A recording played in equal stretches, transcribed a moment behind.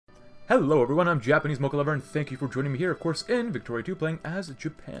Hello everyone, I'm Japanese Mocha Lover, and thank you for joining me here, of course, in Victoria 2 playing as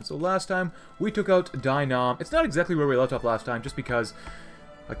Japan. So last time, we took out Dainam. It's not exactly where we left off last time, just because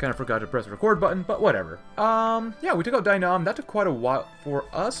I kind of forgot to press the record button, but whatever. Yeah, we took out Dainam. That took quite a while for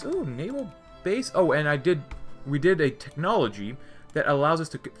us. Ooh, naval base. Oh, and we did a technology that allows us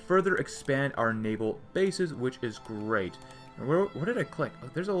to further expand our naval bases, which is great. And where did I click? Oh,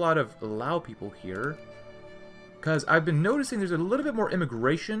 there's a lot of Lao people here. Because I've been noticing there's a little bit more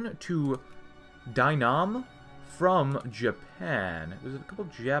immigration to Dainam from Japan. There's a couple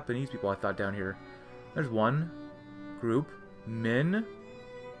of Japanese people I thought down here. There's one group. Min.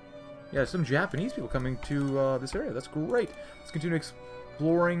 Yeah, some Japanese people coming to this area. That's great. Let's continue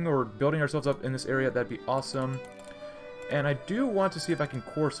exploring or building ourselves up in this area. That'd be awesome. And I do want to see if I can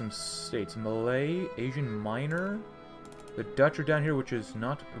core some states. Malay, Asian Minor. The Dutch are down here, which is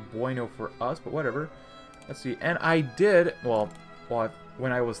not bueno for us, but whatever. Let's see, and I did,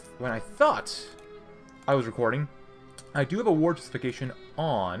 when I thought I was recording, I do have a war justification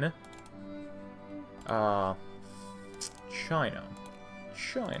on China,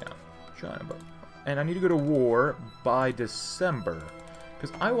 bro. And I need to go to war by December,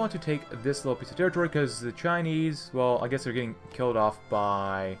 because I want to take this little piece of territory, because the Chinese, well, I guess they're getting killed off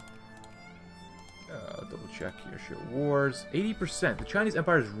by, double check here, shit, wars, 80%. The Chinese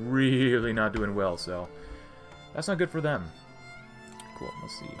Empire is really not doing well, so that's not good for them. Cool,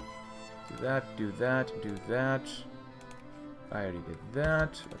 let's see. Do that, do that, do that. I already did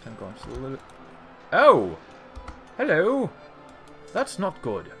that. I'm going just a little bit. Oh! Hello! That's not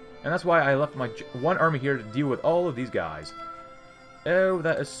good. And that's why I left my one army here to deal with all of these guys. Oh,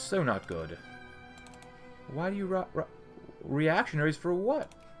 that is so not good. Why do you reactionaries for what?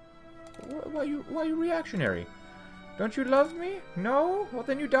 Why you reactionary? Don't you love me? No? Well,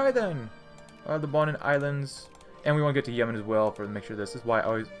 then you die then. The Bonin Islands. And we want to get to Yemen as well for to make sure this is why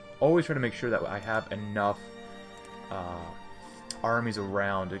I always try to make sure that I have enough armies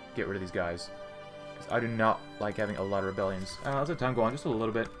around to get rid of these guys. Because I do not like having a lot of rebellions. Let's let time go on just a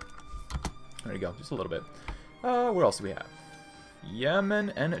little bit. There you go, just a little bit. Where else do we have?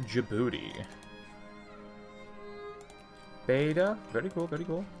 Yemen and Djibouti. Beta, very cool, very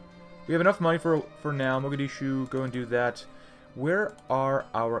cool. We have enough money for now. Mogadishu, go and do that. Where are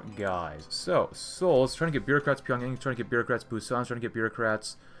our guys? So, Seoul's trying to get bureaucrats, Pyongyang's trying to get bureaucrats, Busan's trying to get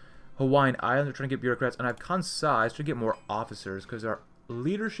bureaucrats, Hawaiian Islands are trying to get bureaucrats, and I have Kansai's trying to get more officers, because our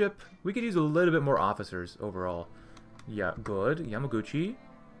leadership, we could use a little bit more officers overall. Yeah, good. Yamaguchi.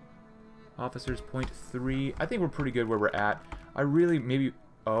 Officers, 0.3. I think we're pretty good where we're at. I really, maybe,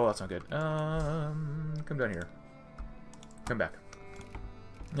 oh, that's not good. Come down here. Come back.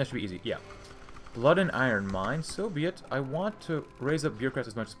 That should be easy, yeah. Blood and Iron Mine, so be it. I want to raise up bureaucrats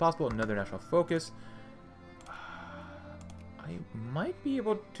as much as possible. Another national focus. I might be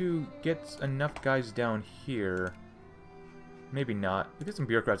able to get enough guys down here. Maybe not. We get some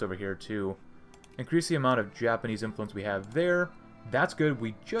bureaucrats over here too. Increase the amount of Japanese influence we have there. That's good.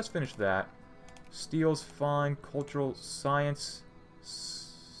 We just finished that. Steel's fine. Cultural science.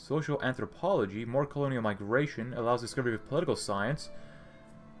 Social anthropology. More colonial migration. Allows discovery of political science.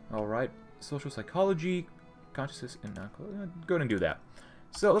 Alright. Social psychology, consciousness, and go ahead and do that.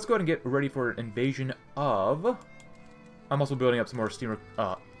 So let's go ahead and get ready for an invasion of. I'm also building up some more steamer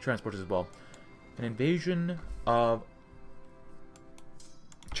transporters as well. An invasion of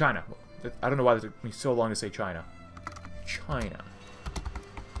China. I don't know why it took me so long to say China. China.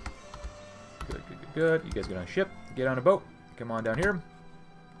 Good, good, good, good. You guys get on a ship. Get on a boat. Come on down here.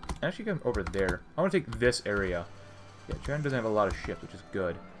 Actually, come over there. I want to take this area. Yeah, China doesn't have a lot of ships, which is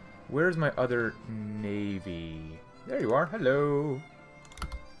good. Where's my other navy? There you are. Hello.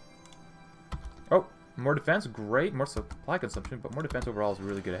 Oh, more defense. Great. More supply consumption, but more defense overall is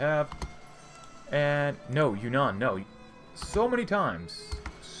really good to have. And no, Yunnan. No. So many times.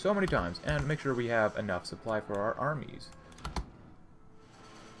 So many times. And make sure we have enough supply for our armies.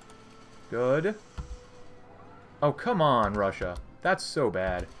 Good. Oh, come on, Russia. That's so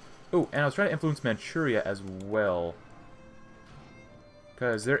bad. Oh, and I was trying to influence Manchuria as well.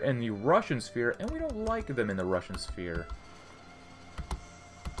 Because they're in the Russian sphere, and we don't like them in the Russian sphere.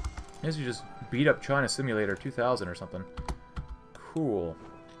 I guess you just beat up China Simulator 2000 or something. Cool.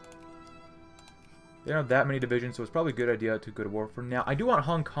 They don't have that many divisions, so it's probably a good idea to go to war for now. I do want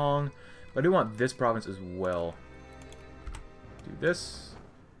Hong Kong, but I do want this province as well. Do this.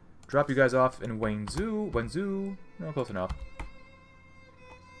 Drop you guys off in Wenzhou. No, close enough.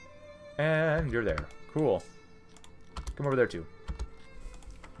 And you're there. Cool. Come over there too.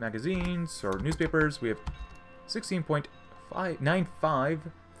 Magazines or newspapers, we have 16.95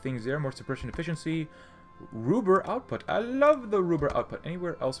 things there, more suppression efficiency, Ruber output. I love the Ruber output.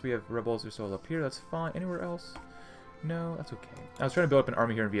 Anywhere else we have rebels or so up here, that's fine. Anywhere else? No, that's okay. I was trying to build up an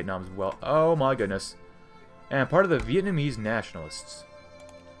army here in Vietnam as well. Oh my goodness. And part of the Vietnamese nationalists.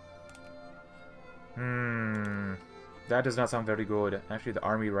 That does not sound very good. Actually, the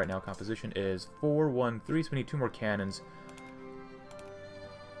army right now composition is 4-1-3, so we need 2 more cannons.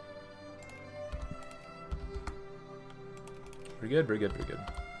 Pretty good, very good, very good.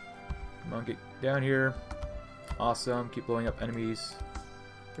 Come on, get down here. Awesome. Keep blowing up enemies.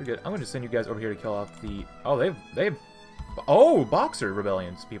 Pretty good. I'm going to send you guys over here to kill off the... Oh, they've... Oh, Boxer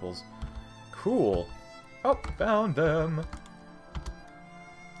rebellions, peoples. Cool. Oh, found them.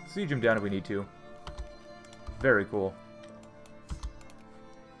 Siege them down if we need to. Very cool.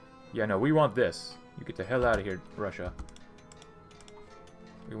 Yeah, no, we want this. You get the hell out of here, Russia.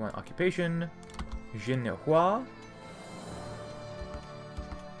 We want occupation. Jinhua.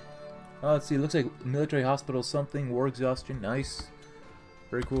 Let's see, it looks like military hospital something, war exhaustion, nice.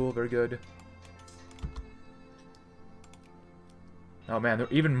 Very cool, very good. Oh man, they're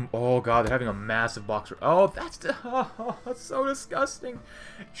even, oh god, they're having a massive boxer. Oh, that's so disgusting.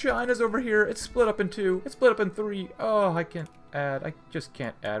 China's over here, it's split up in 2, it's split up in 3. Oh, I can't add, I just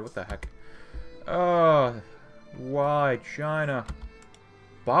can't add, what the heck. Why, China?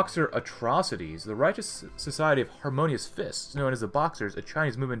 Boxer atrocities. The Righteous Society of Harmonious Fists, known as the Boxers, a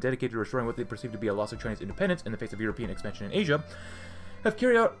Chinese movement dedicated to restoring what they perceive to be a loss of Chinese independence in the face of European expansion in Asia, have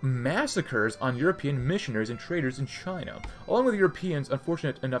carried out massacres on European missionaries and traders in China. Along with Europeans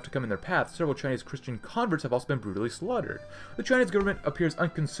unfortunate enough to come in their path, several Chinese Christian converts have also been brutally slaughtered. The Chinese government appears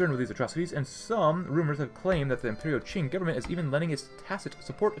unconcerned with these atrocities, and some rumors have claimed that the Imperial Qing government is even lending its tacit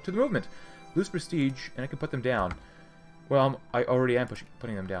support to the movement. Lose prestige, and I can put them down. Well, I already am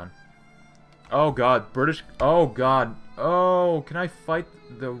putting them down. Oh god, British... Oh god. Oh, can I fight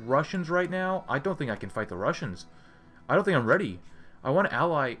the Russians right now? I don't think I can fight the Russians. I don't think I'm ready. I want to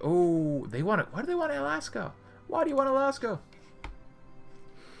ally... Oh, they want it. Why do they want Alaska? Why do you want Alaska?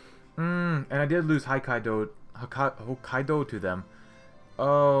 And I did lose Hokkaido to them.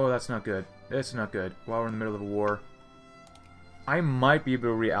 Oh, that's not good. That's not good. While we're in the middle of a war. I might be able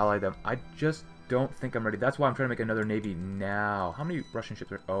to re-ally them. I just don't think I'm ready. That's why I'm trying to make another navy now. How many Russian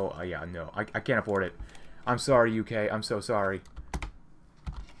ships are... Oh, yeah, no. I can't afford it. I'm sorry, UK. I'm so sorry.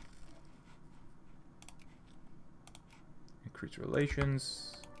 Increase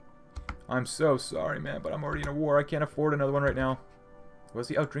relations. I'm so sorry, man, but I'm already in a war. I can't afford another one right now. Was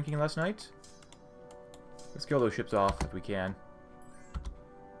he out drinking last night? Let's kill those ships off if we can.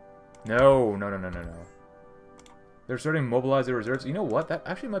 No, no, no, no, no, no. They're starting to mobilize their reserves. You know what? That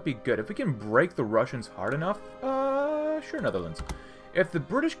actually might be good. If we can break the Russians hard enough, sure, Netherlands. If the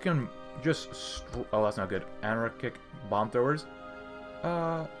British can just... Oh, that's not good. Anarchic bomb throwers.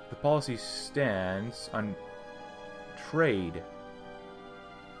 The policy stands on trade.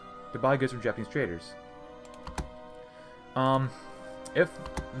 To buy goods from Japanese traders. If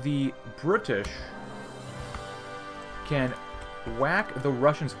the British can whack the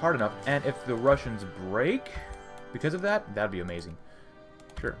Russians hard enough, and if the Russians break... Because of that, that'd be amazing.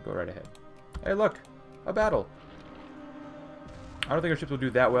 Sure, go right ahead. Hey, look! A battle! I don't think our ships will do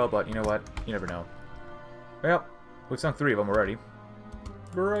that well, but you know what? You never know. Well, we've sunk 3 of them already.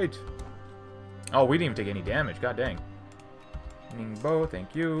 Great! Oh, we didn't even take any damage. God dang. Ningbo,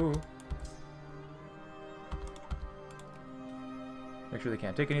 thank you. Make sure they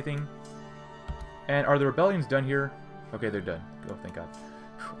can't take anything. And are the rebellions done here? Okay, they're done. Oh, thank God.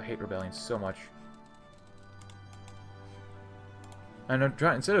 I hate rebellions so much. And I'm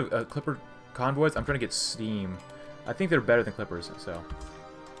trying, instead of Clipper convoys, I'm trying to get steam. I think they're better than Clippers, so.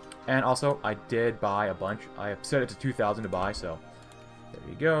 And also, I did buy a bunch. I have set it to 2,000 to buy, so. There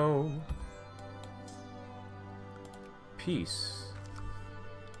you go. Peace.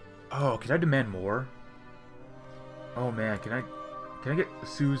 Oh, can I demand more? Oh man, can I get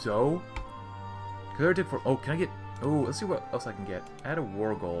Suzhou? Cause I already took for. Oh, can I get? Oh, let's see what else I can get. Add a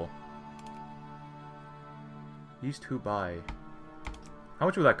war goal. These 2 buy. How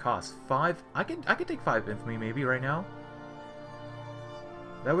much will that cost? 5? I can take 5 infantry maybe right now.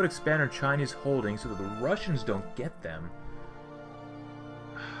 That would expand our Chinese holdings so that the Russians don't get them.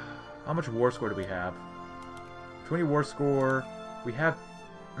 How much war score do we have? 20 war score. We have...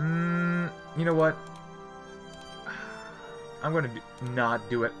 you know what? I'm going to not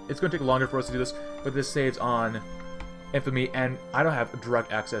do it. It's going to take longer for us to do this, but this saves on infamy, and I don't have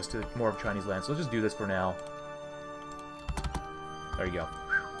direct access to more of Chinese land, so let's just do this for now. There you go.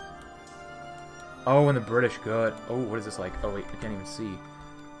 Oh, and the British, good. Oh, what is this like? Oh, wait, I can't even see.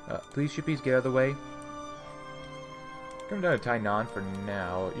 Please, shippies, get out of the way. Coming down to Tainan for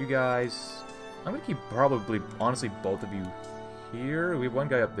now. You guys... I'm gonna keep probably, honestly, both of you here. We have one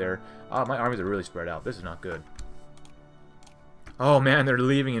guy up there. My armies are really spread out. This is not good. Oh man, they're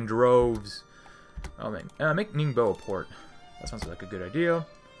leaving in droves. Oh man, make Ningbo a port. That sounds like a good idea.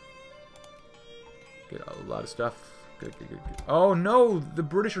 Get a lot of stuff. Good, good, good, good. Oh no, the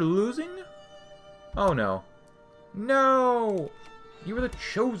British are losing? Oh no. No! You were the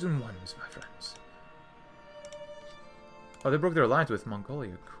chosen ones, my friends. Oh, they broke their alliance with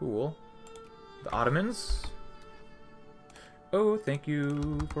Mongolia. Cool. The Ottomans. Oh, thank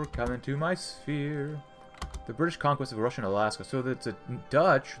you for coming to my sphere. The British conquest of Russian Alaska. So that's the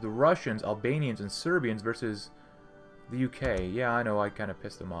Dutch, the Russians, Albanians, and Serbians versus the UK. Yeah, I know, I kind of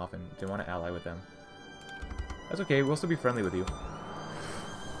pissed them off and didn't want to ally with them. That's okay, we'll still be friendly with you.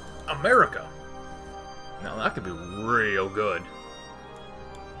 America! Now that could be real good.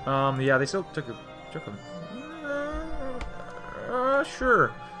 Yeah, they still took a...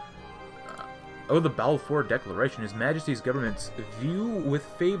 sure. Oh, the Balfour Declaration. His Majesty's government's view with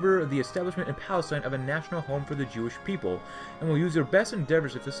favor of the establishment in Palestine of a national home for the Jewish people, and will use their best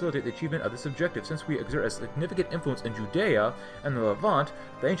endeavors to facilitate the achievement of this objective. Since we exert a significant influence in Judea and the Levant,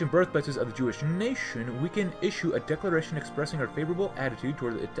 the ancient birthplaces of the Jewish nation, we can issue a declaration expressing our favorable attitude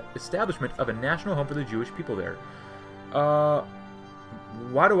toward the establishment of a national home for the Jewish people there.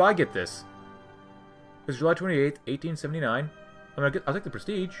 Why do I get this? It's July 28th, 1879. I'll take the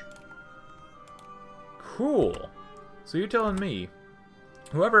prestige. Cool. So you're telling me,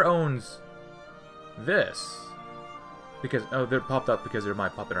 whoever owns this, because, oh, they're popped up because they're my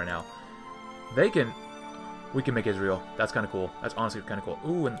puppet right now, we can make Israel. That's kind of cool. That's honestly kind of cool.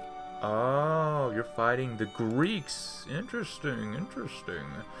 Ooh, and, oh, you're fighting the Greeks. Interesting, interesting.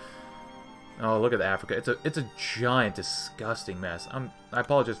 Oh, look at the Africa. It's a giant, disgusting mess. I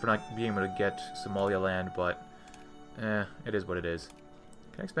apologize for not being able to get Somalia land, but, it is what it is.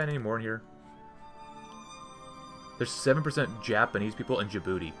 Can I expand any more in here? There's 7% Japanese people in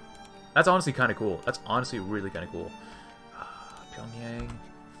Djibouti. That's honestly kind of cool. That's honestly really kind of cool. Pyongyang.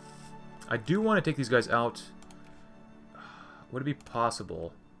 I do want to take these guys out. Would it be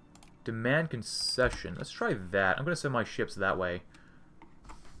possible? Demand concession. Let's try that. I'm going to send my ships that way.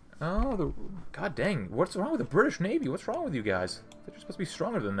 Oh, god dang. What's wrong with the British Navy? What's wrong with you guys? They're supposed to be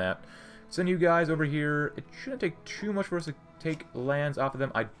stronger than that. Send you guys over here. It shouldn't take too much for us to take lands off of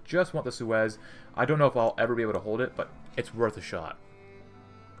them. I just want the Suez. I don't know if I'll ever be able to hold it, but it's worth a shot.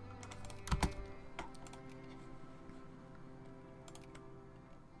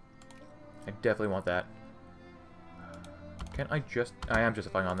 I definitely want that. Can I just... I am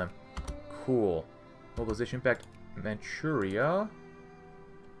justifying on them. Cool. Mobilization impact Manchuria.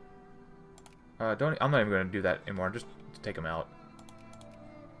 I'm not even going to do that anymore. Just to take them out.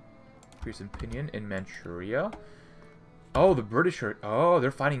 Increase opinion in Manchuria. Oh, the British are... Oh,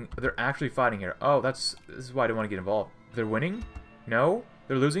 they're fighting... They're actually fighting here. Oh, this is why I don't want to get involved. They're winning? No?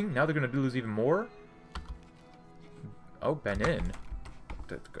 They're losing? Now they're going to lose even more? Oh, Benin.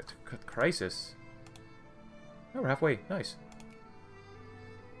 Crisis. Oh, we're halfway. Nice.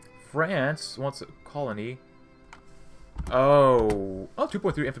 France wants a colony. Oh. Oh,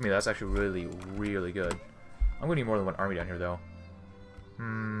 2.3 infantry. That's actually really, really good. I'm going to need more than one army down here, though.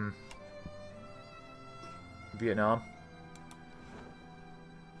 Vietnam.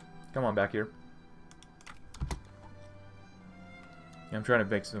 Come on back here. Yeah, I'm trying to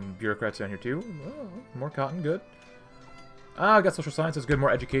make some bureaucrats down here, too. Oh, more cotton. Good. Ah, I got social sciences. Good.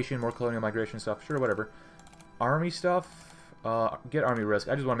 More education, more colonial migration stuff. Sure, whatever. Army stuff. Get army risk.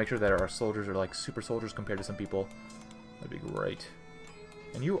 I just want to make sure that our soldiers are like super soldiers compared to some people. That'd be great.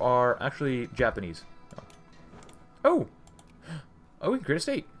 And you are actually Japanese. Oh! Oh, we can create a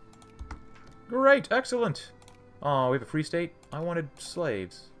state. Great, excellent. Oh, we have a free state? I wanted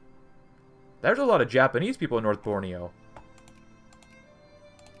slaves. There's a lot of Japanese people in North Borneo.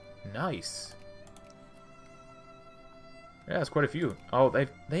 Nice. Yeah, that's quite a few. Oh,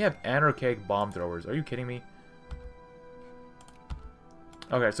 they have anarchic bomb throwers. Are you kidding me?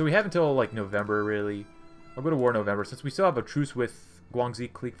 Okay, so we have until, like, November, really. I'll go to war in November. Since we still have a truce with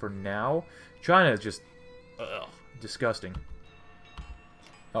Guangxi clique for now, China is just... Ugh, disgusting.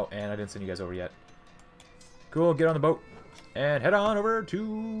 Oh, and I didn't send you guys over yet. Cool, get on the boat. And head on over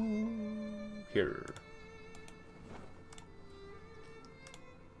to... here.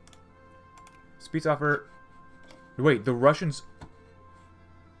 Peace offer. Wait, the Russians...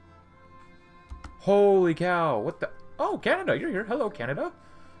 Holy cow, what the... Oh, Canada, you're here. Hello, Canada.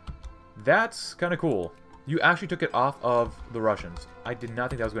 That's kind of cool. You actually took it off of the Russians. I did not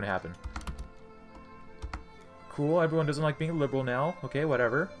think that was going to happen. Cool, everyone doesn't like being liberal now. Okay,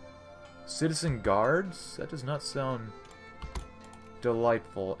 whatever. Citizen guards? That does not sound...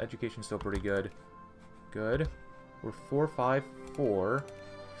 Delightful. Education's still pretty good. Good. We're 4-5-4.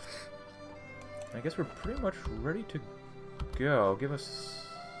 I guess we're pretty much ready to go. Give us...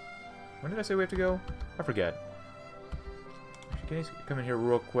 When did I say we have to go? I forget. Actually, can you come in here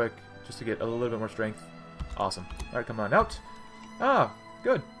real quick just to get a little bit more strength? Awesome. Alright, come on out. Ah,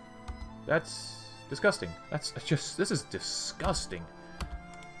 good. That's disgusting. That's just... This is disgusting.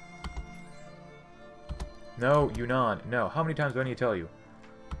 No, Yunnan. No. How many times do I need to tell you?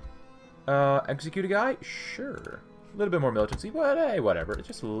 Execute a guy? Sure. A little bit more militancy, but hey, whatever. It's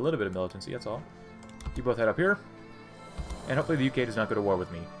just a little bit of militancy, that's all. You both head up here. And hopefully the UK does not go to war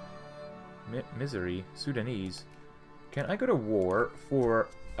with me. Misery. Sudanese. Can I go to war for...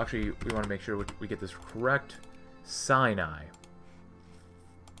 Actually, we want to make sure we get this correct. Sinai.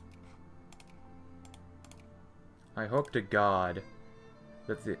 I hope to God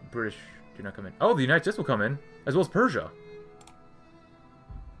that the British do not come in. Oh, the United States will come in, as well as Persia.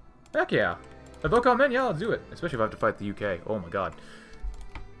 Heck yeah. If they'll come in, yeah, I'll do it. Especially if I have to fight the UK. Oh my god.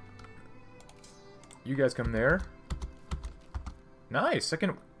 You guys come there. Nice.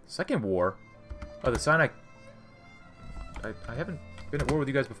 Second war. Oh, the Sinai... I haven't been at war with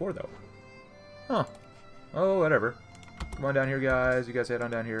you guys before, though. Huh. Oh, whatever. Come on down here, guys. You guys head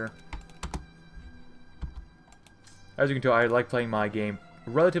on down here. As you can tell, I like playing my game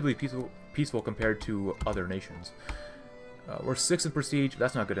relatively peaceful compared to other nations. We're 6 in prestige.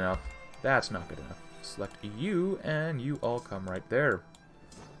 That's not good enough. That's not good enough. Select EU, and you all come right there.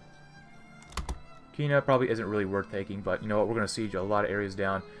 Kina probably isn't really worth taking, but you know what? We're going to siege a lot of areas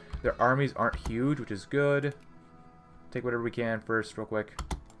down. Their armies aren't huge, which is good. Take whatever we can first, real quick.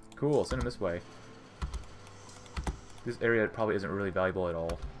 Cool, send them this way. This area probably isn't really valuable at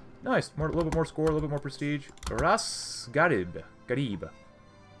all. Nice, a little bit more score, a little bit more prestige. Ras Garib.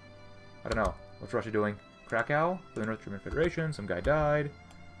 I don't know. What's Russia doing? Krakow for the North German Federation. Some guy died.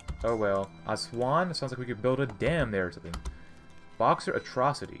 Oh well. Aswan. It sounds like we could build a dam there or something. Boxer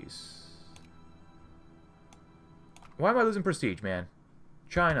atrocities. Why am I losing prestige, man?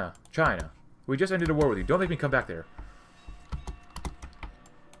 China. We just ended a war with you. Don't make me come back there.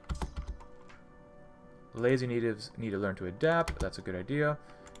 Lazy natives need to learn to adapt. That's a good idea.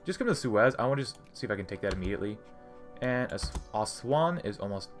 Just come to Suez. I want to just see if I can take that immediately. And Aswan is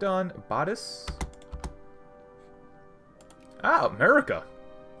almost done. Badis. Ah, America.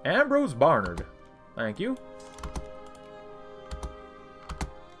 Ambrose Barnard. Thank you.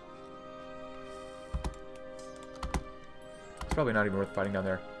 It's probably not even worth fighting down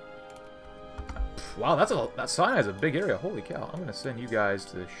there. Wow, that Sinai is a big area. Holy cow. I'm going to send you guys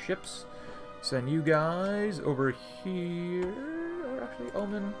to the ships. Send you guys over here. Or actually,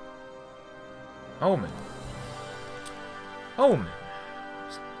 Oman. I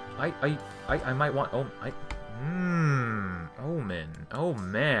might want Oman. Oh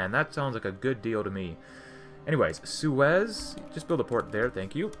man, that sounds like a good deal to me. Anyways, Suez, just build a port there,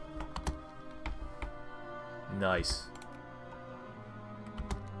 thank you. Nice.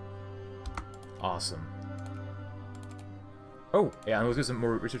 Awesome. Oh, yeah, let's get some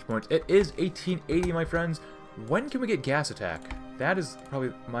more research points. It is 1880, my friends. When can we get gas attack? That is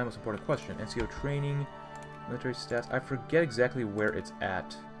probably my most important question. NCO training, military stats. I forget exactly where it's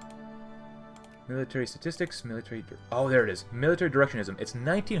at. Military statistics, military... Oh, there it is. Military directionism. It's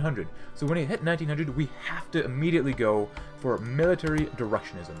 1900. So when we hit 1900, we have to immediately go for military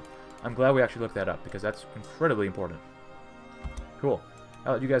directionism. I'm glad we actually looked that up, because that's incredibly important. Cool.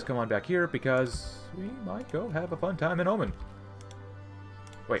 I'll let you guys come on back here, because we might go have a fun time in Oman.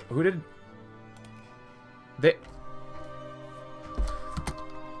 Wait, who did...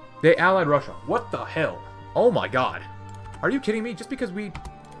 They allied Russia. What the hell? Oh my god. Are you kidding me? Just because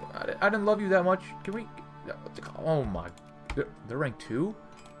I didn't love you that much. Can we... Oh my... They're rank 2?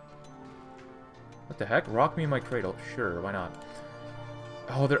 What the heck? Rock me in my cradle. Sure, why not?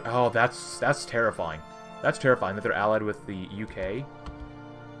 Oh, Oh, that's terrifying. That's terrifying that they're allied with the UK.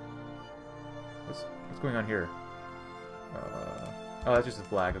 What's going on here? Oh, that's just a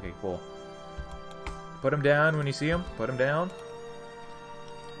flag. Okay, cool. Put them down when you see them. Put them down.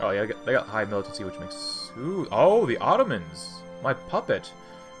 Oh, yeah, they got high militancy, which makes... Ooh, oh, the Ottomans! My puppet!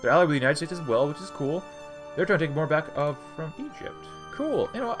 They're allied with the United States as well, which is cool. They're trying to take more back from Egypt. Cool.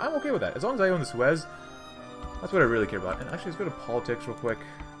 You know, I'm okay with that. As long as I own the Suez, that's what I really care about. And actually, let's go to politics real quick.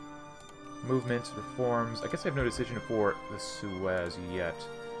 Movements, reforms. I guess I have no decision for the Suez yet.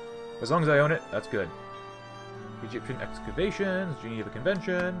 As long as I own it, that's good. Egyptian excavations, Geneva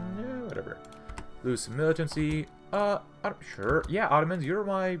Convention, yeah, whatever. Lose some militancy. Sure. Yeah, Ottomans, you're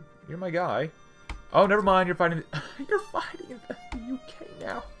my guy. Oh, never mind. You're fighting. You're fighting the UK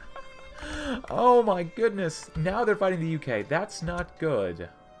now. Oh my goodness. Now they're fighting the UK. That's not good.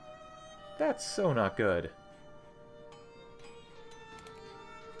 That's so not good.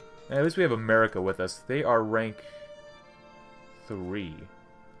 At least we have America with us. They are rank 3.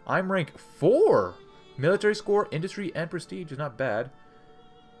 I'm rank 4! Military score, industry, and prestige is not bad.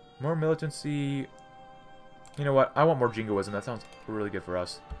 More militancy. You know what? I want more jingoism. That sounds really good for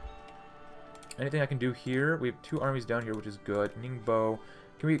us. Anything I can do here? We have 2 armies down here, which is good. Ningbo.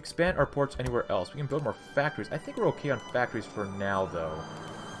 Can we expand our ports anywhere else? We can build more factories. I think we're okay on factories for now, though.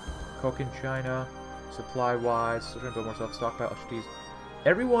 Coke in China. Supply-wise. Still trying to build more stuff. Stockpile. HTs.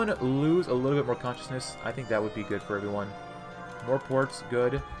 Everyone lose a little bit more consciousness. I think that would be good for everyone. More ports.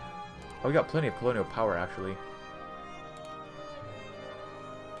 Good. Oh, we got plenty of colonial power, actually.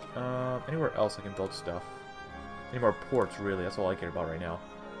 Anywhere else I can build stuff? Any more ports, really? That's all I care about right now.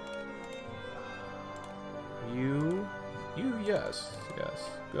 You, yes. Yes.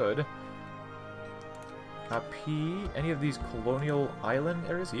 Good. P, any of these colonial island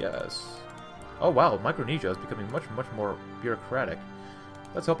areas? Yes. Oh, wow. Micronesia is becoming much, much more bureaucratic.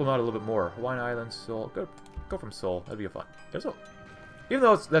 Let's help them out a little bit more. Hawaiian Islands, Seoul. Go from Seoul. That'd be fun. Even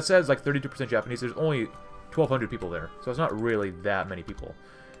though that says like 32% Japanese, there's only 1,200 people there. So it's not really that many people.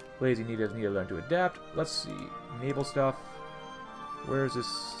 Lazy need to learn to adapt. Let's see. Naval stuff. Where is this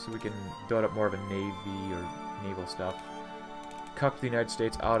so we can build up more of a navy or naval stuff? Cuck the United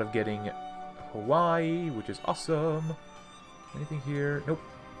States out of getting Hawaii, which is awesome. Anything here? Nope.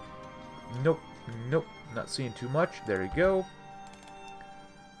 Nope. Nope. Not seeing too much. There you go.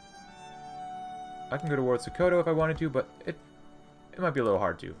 I can go to war with Sokoto if I wanted to, but it might be a little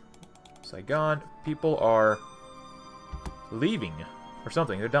hard to. Saigon. People are leaving. Or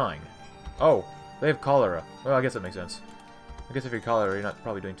something. They're dying. Oh, they have cholera. Well, I guess that makes sense. I guess if you're cholera, you're not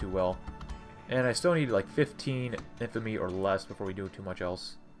probably doing too well. And I still need like 15 infamy or less before we do too much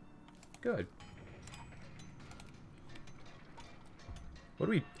else. Good. What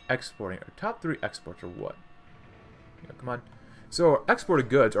are we exporting? Our top 3 exports are what? Yeah, come on. So our exported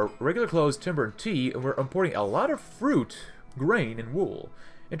goods are regular clothes, timber, and tea, and we're importing a lot of fruit, grain, and wool.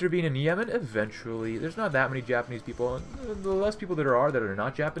 Intervene in Yemen eventually. There's not that many Japanese people. And the less people that are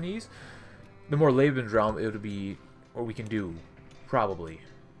not Japanese, the more Lebensraum it would be, what we can do. Probably.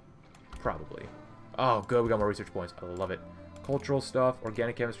 Probably. Oh, good. We got more research points. I love it. Cultural stuff.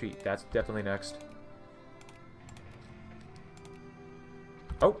 Organic chemistry. That's definitely next.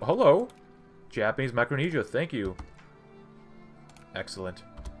 Oh, hello. Japanese Micronesia. Thank you. Excellent.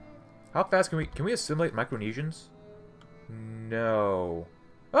 How fast can we assimilate Micronesians? No.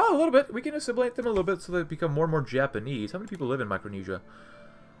 Oh, a little bit. We can assimilate them a little bit so they become more and more Japanese. How many people live in Micronesia?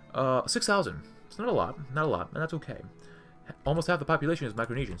 6,000. It's not a lot. Not a lot. And that's okay. Almost half the population is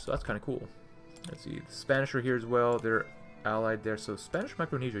Micronesian, so that's kind of cool. Let's see. The Spanish are here as well. They're allied there. So Spanish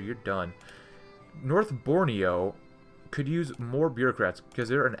Micronesia, you're done. North Borneo could use more bureaucrats because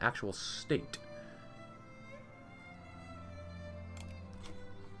they're an actual state.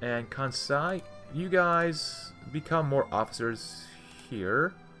 And Kansai, you guys become more officers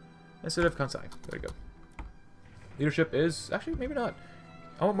here instead of Kansai. There you go. Leadership is... Actually, maybe not.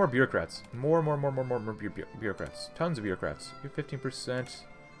 I want more bureaucrats. More bureaucrats. Tons of bureaucrats. You're 15%.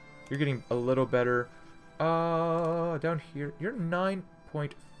 You're getting a little better. Down here, you're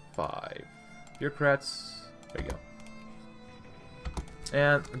 9.5. Bureaucrats. There you go.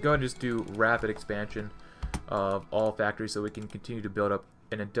 And go ahead and just do rapid expansion of all factories so we can continue to build up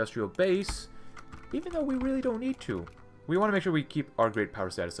an industrial base, even though we really don't need to. We want to make sure we keep our great power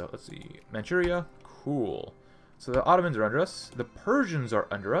status up. Let's see. Manchuria. Cool. So the Ottomans are under us. The Persians are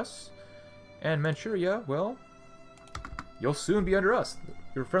under us. And Manchuria, well, you'll soon be under us.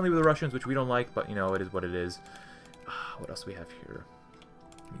 You're friendly with the Russians, which we don't like, but, you know, it is what it is. What else do we have here?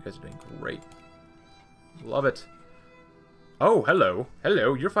 You guys are doing great. Love it. Oh, hello.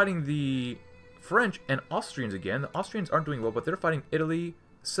 Hello. You're fighting the French and Austrians again. The Austrians aren't doing well, but they're fighting Italy,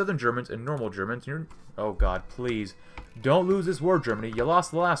 Southern Germans, and normal Germans. Oh, God, please. Don't lose this war, Germany. You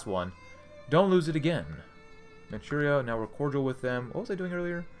lost the last one. Don't lose it again. Manchuria, now we're cordial with them. What was I doing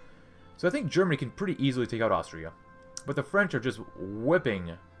earlier? So I think Germany can pretty easily take out Austria. But the French are just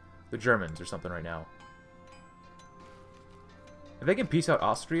whipping the Germans or something right now. If they can peace out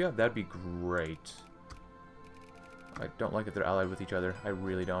Austria, that'd be great. I don't like that they're allied with each other. I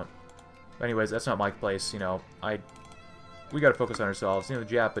really don't. But anyways, that's not my place, you know. We gotta focus on ourselves. You know, the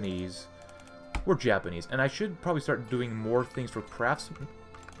Japanese. We're Japanese. And I should probably start doing more things for craftsmen.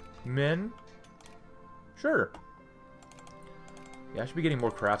 Sure. Yeah, I should be getting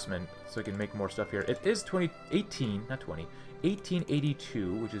more craftsmen so I can make more stuff here. It is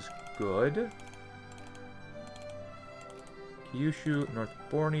 1882, which is good. Kyushu, North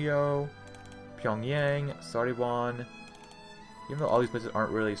Borneo, Pyongyang, Sariwan. Even though all these places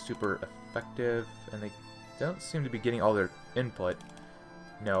aren't really super effective, and they don't seem to be getting all their input.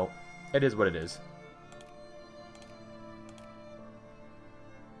 No, it is what it is.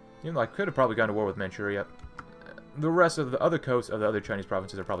 Even though I could have probably gone to war with Manchuria. The rest of the other coasts of the other Chinese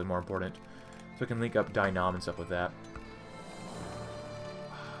provinces are probably more important. So I can link up Dainam and stuff with that.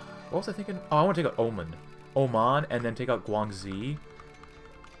 What was I thinking? Oh, I want to take out Oman, and then take out Guangxi.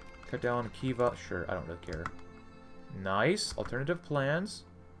 Cut down Khiva. Sure, I don't really care. Nice. Alternative plans.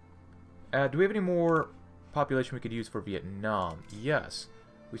 Do we have any more population we could use for Vietnam? Yes.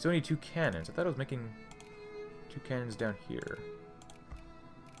 We still need 2 cannons. I thought I was making 2 cannons down here.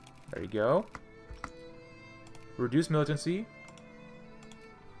 There you go. Reduce militancy.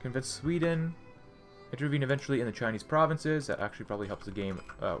 Convince Sweden. Intervene eventually in the Chinese provinces. That actually probably helps the game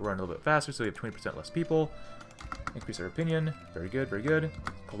run a little bit faster, so we have 20% less people. Increase our opinion. Very good, very good.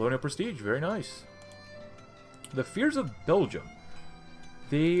 Colonial prestige. Very nice. The fears of Belgium.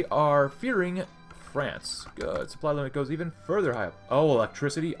 They are fearing France. Good. Supply limit goes even further high up. Oh,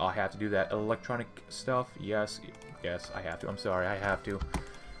 electricity. I have to do that. Electronic stuff. Yes. Yes, I have to. I'm sorry. I have to.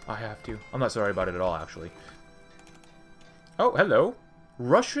 I have to. I'm not sorry about it at all, actually. Oh, hello.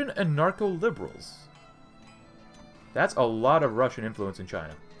 Russian and narco-liberals. That's a lot of Russian influence in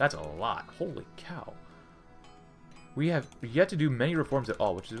China. That's a lot. Holy cow. We have yet to do many reforms at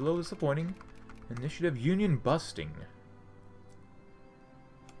all, which is a little disappointing. Initiative union busting.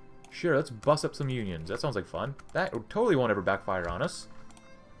 Sure, let's bust up some unions. That sounds like fun. That totally won't ever backfire on us.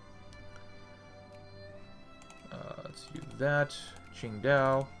 Let's do that.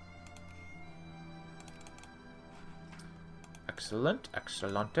 Qingdao. Excellent.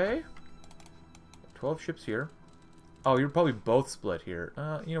 Excellente. 12 ships here. Oh, you're probably both split here.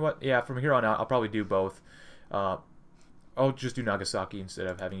 You know what? Yeah, from here on out, I'll probably do both. I'll just do Nagasaki instead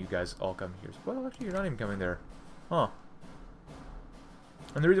of having you guys all come here. Well, actually, you're not even coming there. Huh.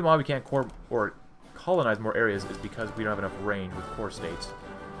 And the reason why we can't core or colonize more areas is because we don't have enough range with core states.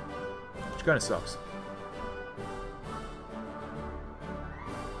 Which kind of sucks.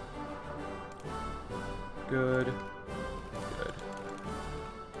 Good. Good.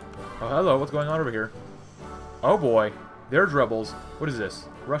 Oh, hello. What's going on over here? Oh, boy. There's rebels. What is this?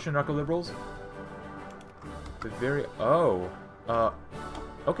 Russian narco-liberals? The very... Oh.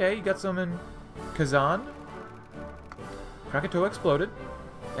 Okay, you got some in Kazan. Krakatoa exploded.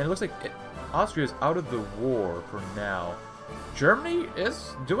 And it looks like Austria's out of the war for now. Germany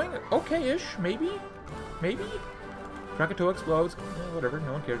is doing okay-ish, maybe? Maybe? Krakatoa explodes. Whatever,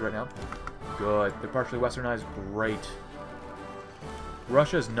 no one cares right now. Good. They're partially westernized. Great.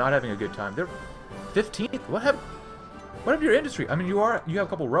 Russia is not having a good time. They're 15th? What happened to your industry? I mean, you have a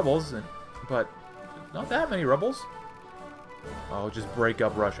couple rebels, but not that many rebels. Oh, just break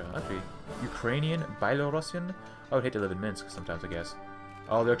up Russia. Actually, Ukrainian, Belarusian. I would hate to live in Minsk sometimes, I guess.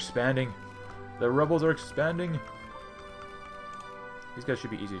 Oh, they're expanding. The rebels are expanding. These guys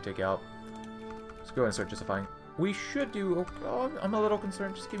should be easy to take out. Let's go ahead and start justifying. We should do... Oh, I'm a little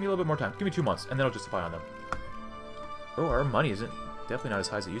concerned. Just give me a little bit more time. Give me 2 months, and then I'll justify on them. Oh, our money isn't... Definitely not as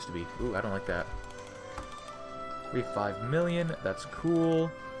high as it used to be. Ooh, I don't like that. We have 5 million. That's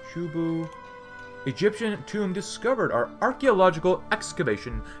cool. Shubu. Egyptian tomb discovered. Our archaeological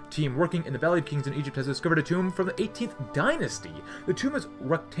excavation team working in the Valley of Kings in Egypt has discovered a tomb from the 18th dynasty. The tomb is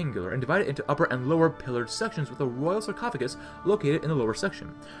rectangular and divided into upper and lower pillared sections with a royal sarcophagus located in the lower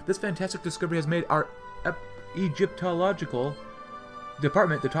section. This fantastic discovery has made our Egyptological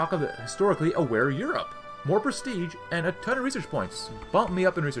department the talk of the historically aware Europe. More prestige and a ton of research points. Bump me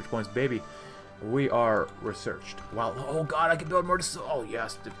up in research points, baby. We are researched. Wow. Oh, God, I can build more. Oh,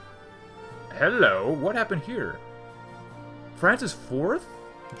 yes. Hello. What happened here? France is 4th?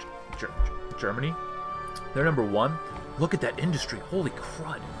 Germany. They're number 1. Look at that industry. Holy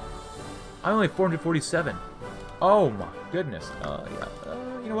crud. I only have 447. Oh, my goodness. Yeah.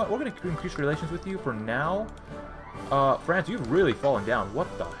 You know what? We're going to increase relations with you for now. France, you've really fallen down.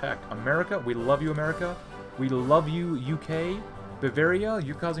 What the heck? America? We love you, America. We love you, UK. Bavaria,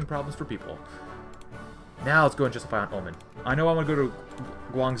 you're causing problems for people. Now let's go and justify on Oman. I know I want to go to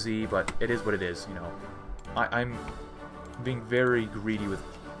Guangxi, but it is what it is, you know. I'm being very greedy with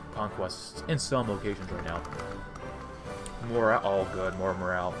conquests in some locations right now. Morale, oh good, more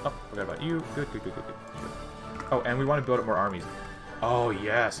morale. Oh, forgot about you. Good, good, good, good, good. Oh, and we want to build up more armies. Oh,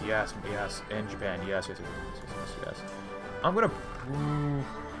 yes, yes, yes. In Japan, yes, yes, yes, yes, yes, yes. I'm gonna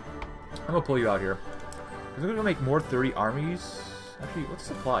pull you out here. Because we're gonna make more 30 armies. Actually, what's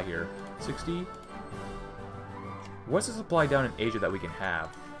the supply here? 60? What's the supply down in Asia that we can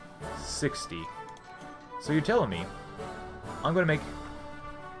have? 60. So you're telling me I'm going to make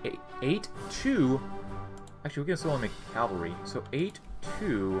 8 2. Actually, we can still only make cavalry. So 8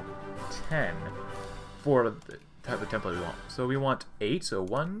 2 10 for the type of template we want. So we want 8. So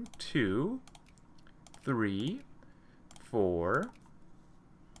 1 2 3 4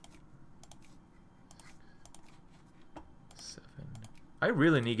 7. I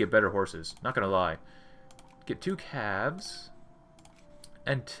really need to get better horses. Not gonna lie. Get 2 calves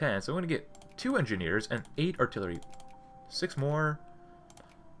and 10. So I'm gonna get 2 engineers and 8 artillery. 6 more.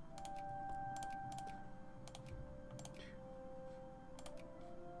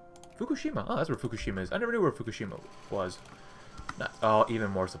 Fukushima. Oh, that's where Fukushima is. I never knew where Fukushima was. Oh,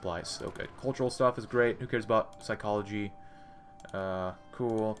 even more supplies. So good. Cultural stuff is great. Who cares about psychology?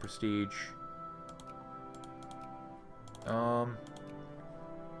 Cool. Prestige.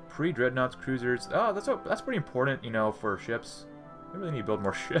 Pre-dreadnoughts, cruisers. Oh, that's pretty important, you know, for ships. I really need to build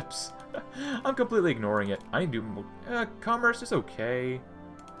more ships. I'm completely ignoring it. I need to do commerce is okay.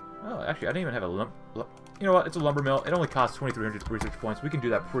 Oh, actually, I didn't even have a you know what? It's a lumber mill. It only costs 2,300 research points. We can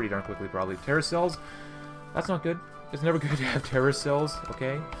do that pretty darn quickly, probably. Terracells. That's not good. It's never good to have terracells,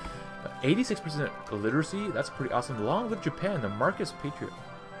 okay? 86% literacy. That's pretty awesome. Long live Japan, the Marcus Patriot.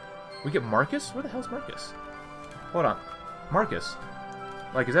 We get Marcus? Where the hell's Marcus? Hold on. Marcus.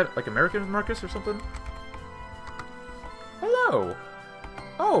 Like, is that like American Marcus or something? Hello!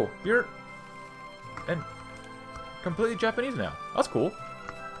 Oh, you're... and completely Japanese now. That's cool.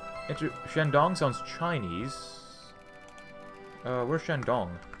 Shandong sounds Chinese. Where's Shandong?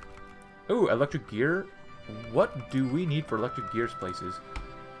 Ooh, electric gear. What do we need for electric gears places?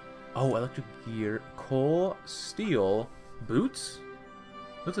 Oh, electric gear. Coal, steel, boots?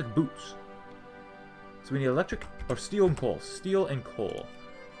 Looks like boots. So we need electric, or steel and coal. Steel and coal.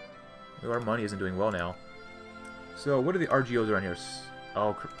 Our money isn't doing well now. So, what are the RGOs around here?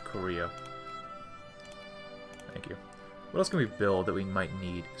 Oh, Korea. Thank you. What else can we build that we might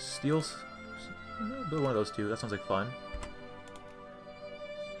need? Steels? Build one of those two. That sounds like fun.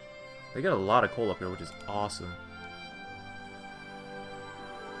 They got a lot of coal up here, which is awesome.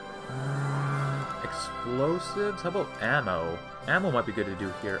 Explosives? How about ammo? Ammo might be good to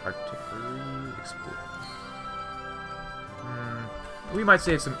do here. Artillery, explosives. We might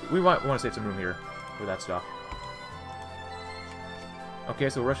save some. We might want to save some room here for that stuff. Okay,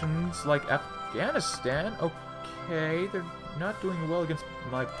 so Russians like Afghanistan. Okay, they're not doing well against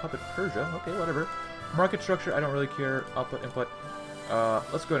my puppet Persia. Okay, whatever. Market structure, I don't really care. Output, input.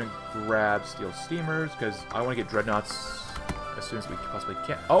 Let's go ahead and grab steel steamers, because I want to get dreadnoughts as soon as we possibly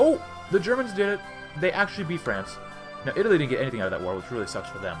can. Oh! The Germans did it! They actually beat France. Now, Italy didn't get anything out of that war, which really sucks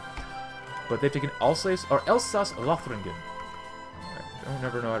for them. But they've taken Alsace-Lothringen. I don't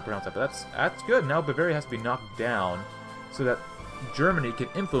never know how to pronounce that, but that's good. Now Bavaria has to be knocked down, so that Germany can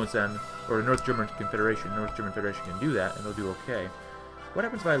influence them, or the North German Confederation. North German Federation can do that, and they'll do okay. What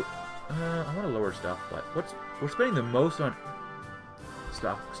happens if I want to lower stuff, but we're spending the most on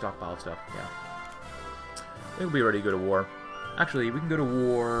stockpile stuff. Yeah, I think we'll be ready to go to war. Actually, we can go to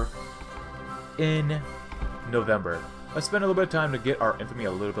war in November. Let's spend a little bit of time to get our infamy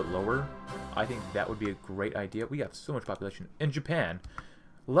a little bit lower. I think that would be a great idea. We have so much population in Japan.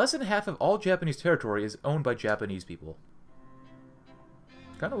 Less than half of all Japanese territory is owned by Japanese people.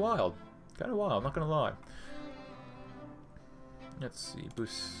 Kind of wild. Kind of wild, not gonna lie. Let's see,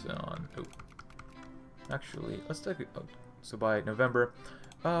 Busan. Oh. Actually, let's take it. Oh, so by November,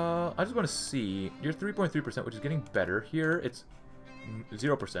 I just want to see. You're 3.3%, which is getting better. Here, it's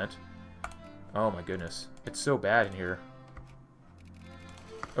 0%. Oh my goodness, it's so bad in here.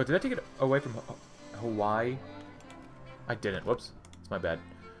 Oh, did I take it away from Hawaii? I didn't. Whoops, it's my bad.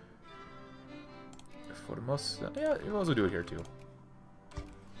 Formosa. Yeah, you also do it here too.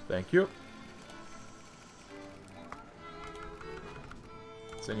 Thank you.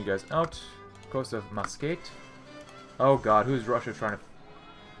 Send you guys out. Coast of Muscat. Oh god, who's Russia trying to...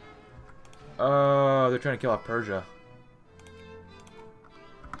 Oh, they're trying to kill off Persia.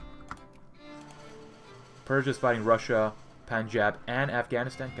 Persia's fighting Russia, Punjab, and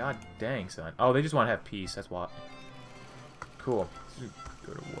Afghanistan. God dang, son. Oh, they just want to have peace. That's why. Cool.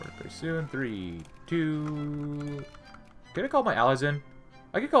 Go to war very soon. 3, 2... Can I call my allies in?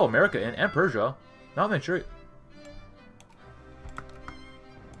 I could call America in, and Persia. Not even sure.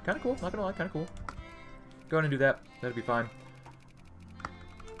 Kind of cool, not gonna lie, kind of cool. Go ahead and do that. That'd be fine.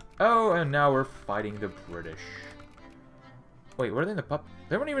 Oh, and now we're fighting the British. Wait, what are they in the pup?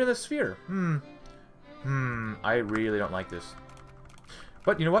 They weren't even in the sphere. I really don't like this.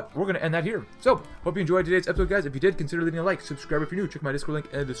 But you know what? We're going to end that here. So, hope you enjoyed today's episode, guys. If you did, consider leaving a like, subscribe if you're new, check my Discord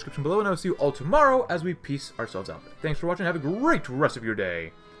link in the description below, and I'll see you all tomorrow as we peace ourselves out. Thanks for watching. Have a great rest of your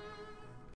day.